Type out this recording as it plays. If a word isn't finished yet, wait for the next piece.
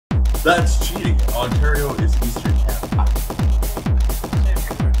That's cheating. Ontario is Eastern Canada.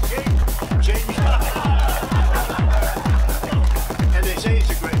 And they say he's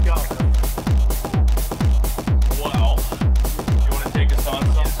a great golfer. Well, you want to take us on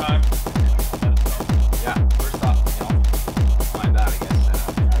sometime? Yeah, first off, my bad, I guess.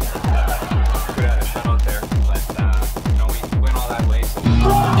 Could have a shutout there, but, we went all that way, so...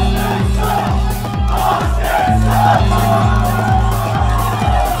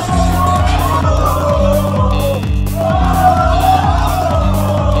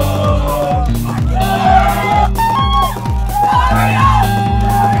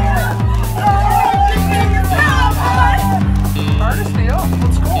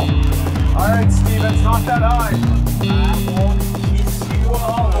 Not that high. I won't kiss you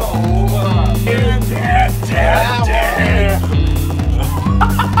all over.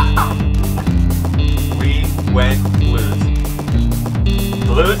 We went blues.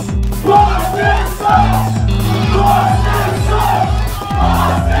 Blues? Boston sucks! Boston sucks!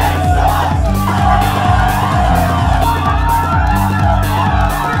 Boston sucks! Boston sucks!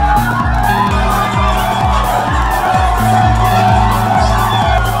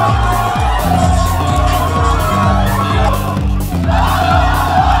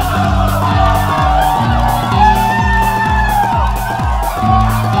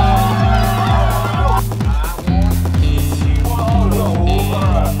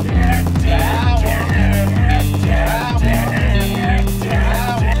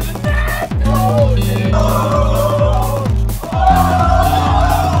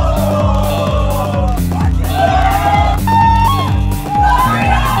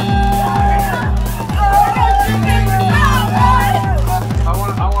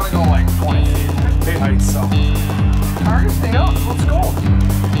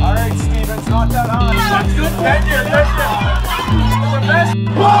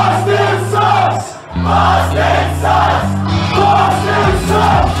 Boston sucks! Boston sucks! Boston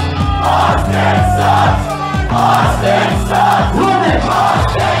sucks! Boston sucks! Boston sucks!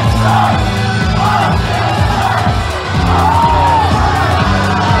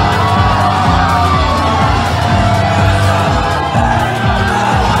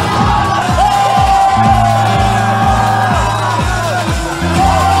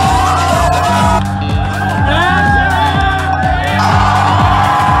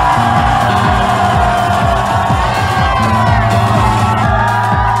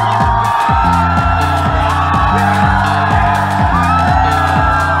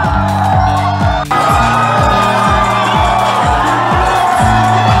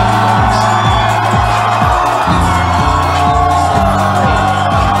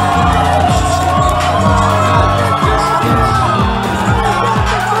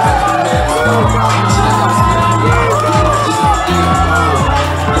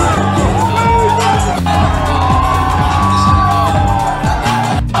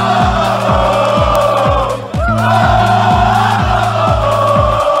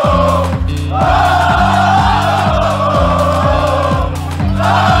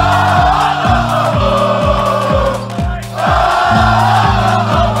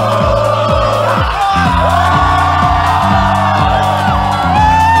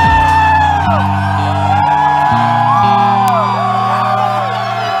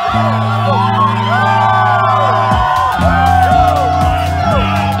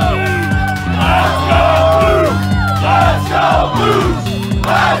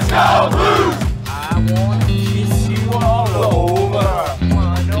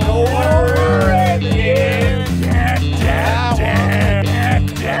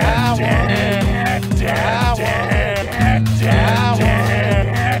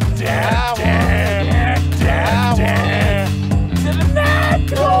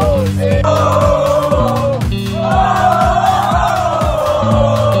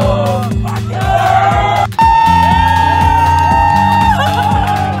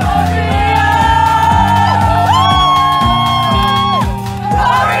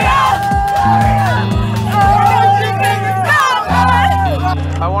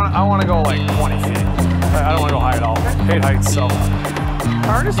 So,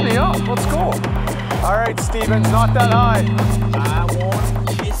 harness me up. Let's go. All right, Stevens, not that high. I want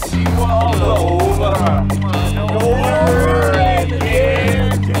to kiss you all over. Over and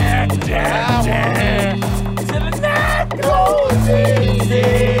again. Till the night goes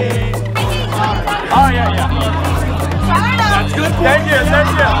easy. Oh, yeah. That's good. Thank you.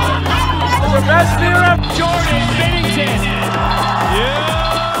 The best beer up, Jordan Bennington. Yeah.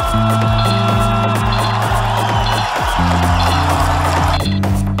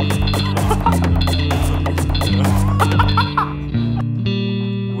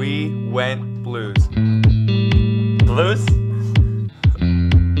 We went blues. Blues?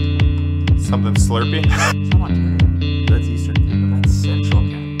 Something slurpy? That's Eastern Canada. That's Central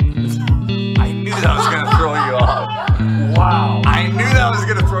Canada. I knew that was gonna throw you off. Wow. I knew that was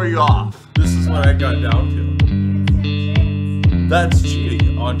gonna throw you off. This is what I got down to. That's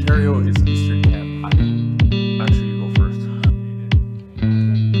cheating. Ontario is Eastern Canada. Actually, you go first.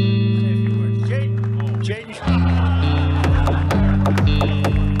 Change.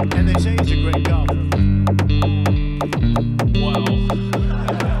 And they say he's a great golfer. Well,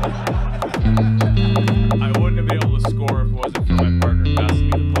 I wouldn't have been able to score if it wasn't for my partner passing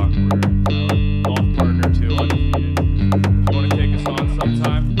me the puck. We're golf partner too, undefeated. If you want to take us on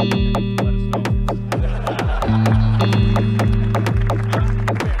sometime, let us know.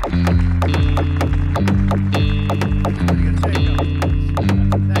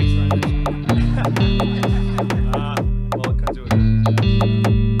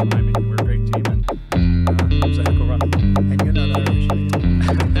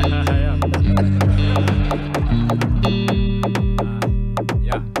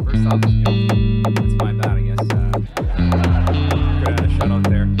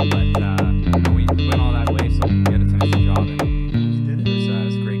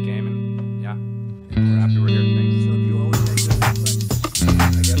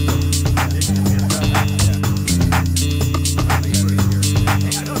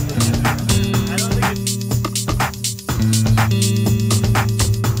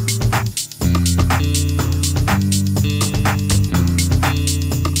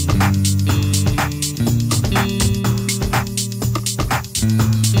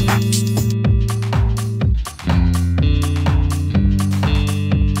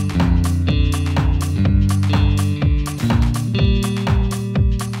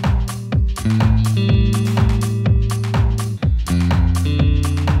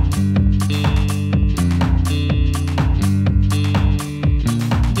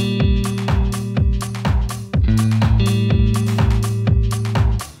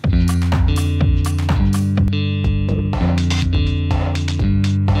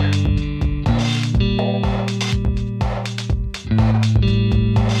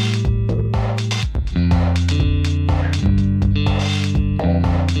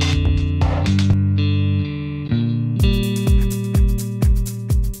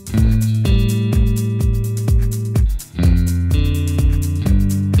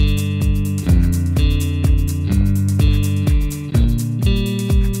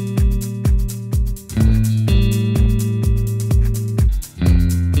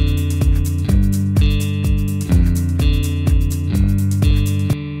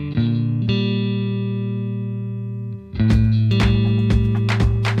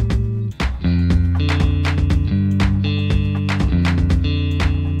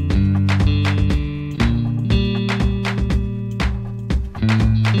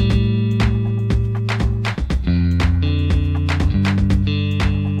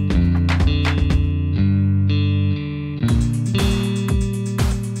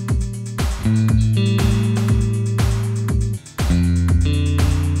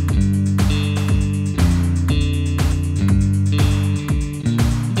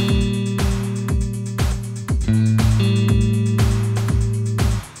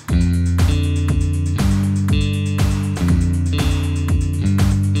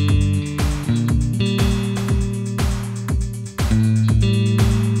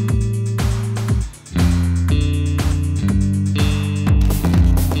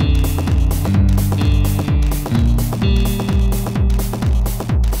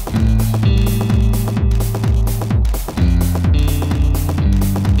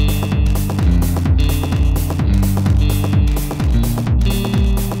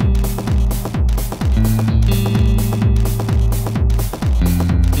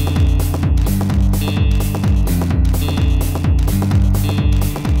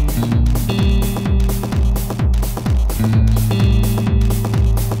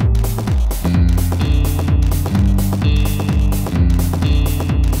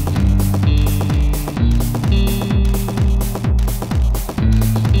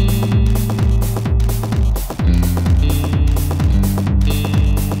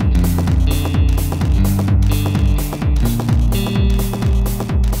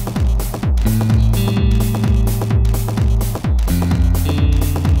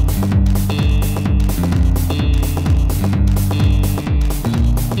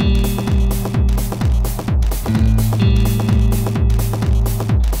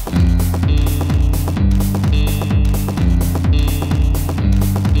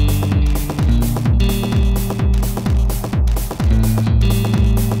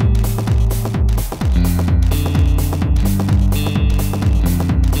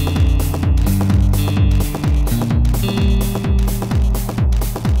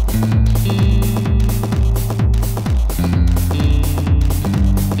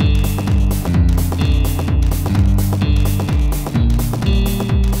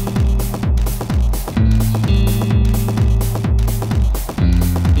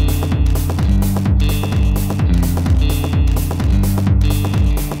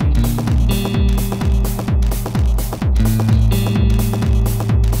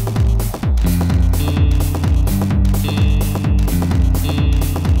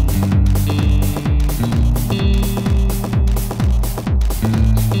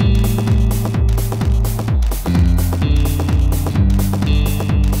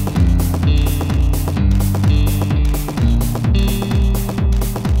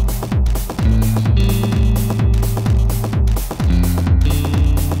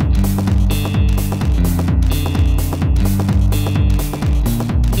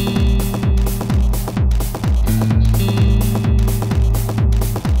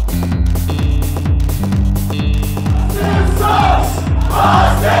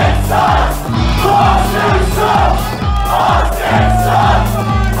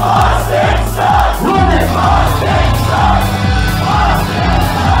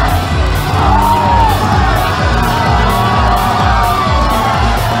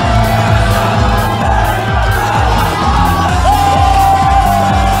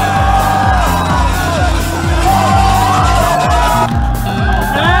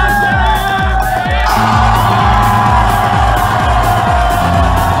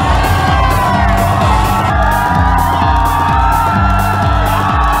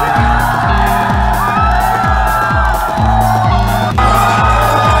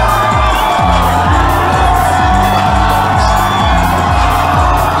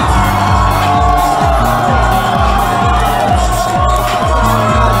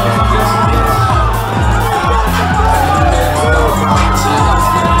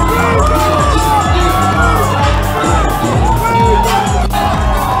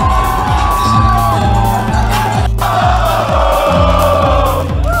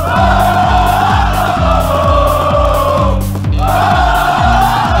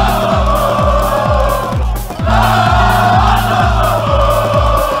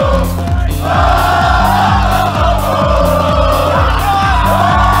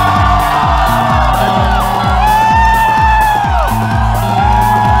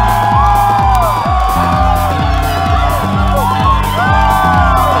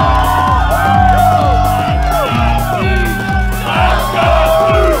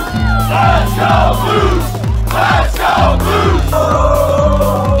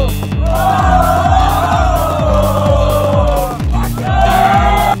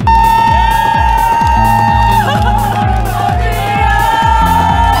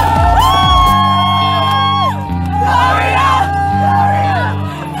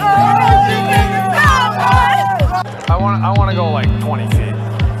 20 feet.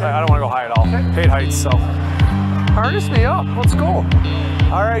 I don't want to go high at all. Hate heights, so. Harness me up. Let's go.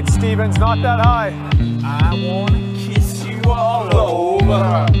 All right, Stevens, not that high. I wanna kiss you all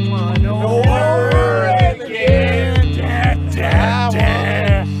over and over again.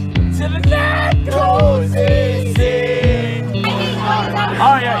 Till the night closes in.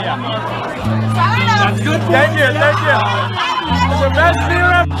 Oh, yeah. That's good. Thank you. The best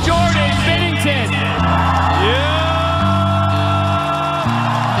beer ever. Jordan Bennington.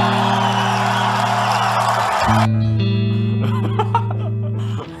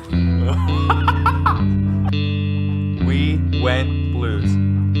 We went blues.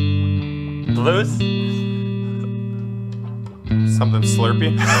 Blues? Something slurpy?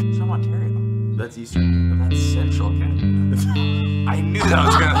 From Ontario. That's Eastern. That's Central Canada. I knew that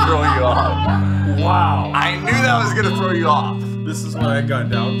was gonna throw you off. Wow. I knew that was gonna throw you off. This is what I got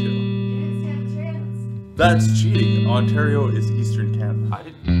down to. That's cheating. Ontario is Eastern Canada. I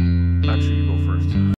didn't. Actually, you go first.